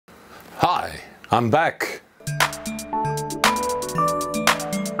Hi, I'm back.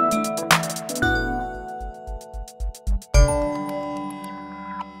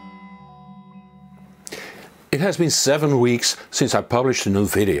 It has been 7 weeks since I published a new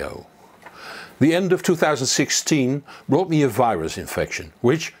video. The end of 2016 brought me a virus infection,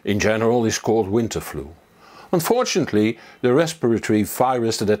 which in general is called winter flu. Unfortunately, the respiratory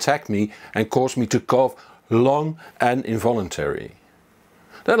virus that attacked me and caused me to cough long and involuntary.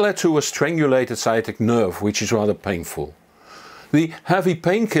 That led to a strangulated sciatic nerve, which is rather painful. The heavy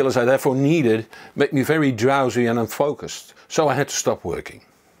painkillers I therefore needed made me very drowsy and unfocused, so I had to stop working.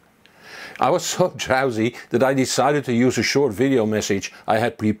 I was so drowsy that I decided to use a short video message I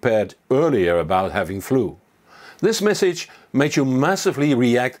had prepared earlier about having flu. This message made you massively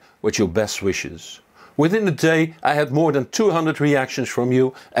react with your best wishes. Within a day I had more than 200 reactions from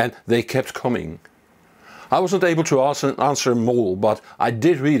you, and they kept coming. I wasn't able to answer them all, but I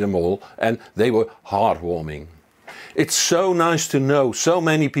did read them all, and they were heartwarming. It's so nice to know so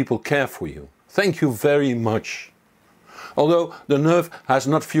many people care for you. Thank you very much. Although the nerve has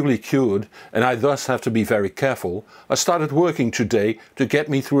not fully cured and I thus have to be very careful, I started working today to get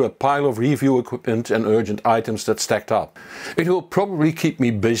me through a pile of review equipment and urgent items that stacked up. It will probably keep me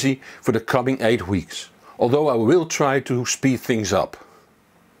busy for the coming 8 weeks, although I will try to speed things up.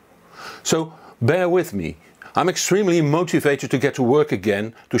 So bear with me. I'm extremely motivated to get to work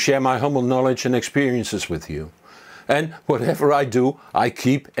again, to share my humble knowledge and experiences with you. And whatever I do, I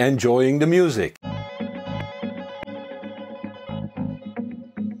keep enjoying the music.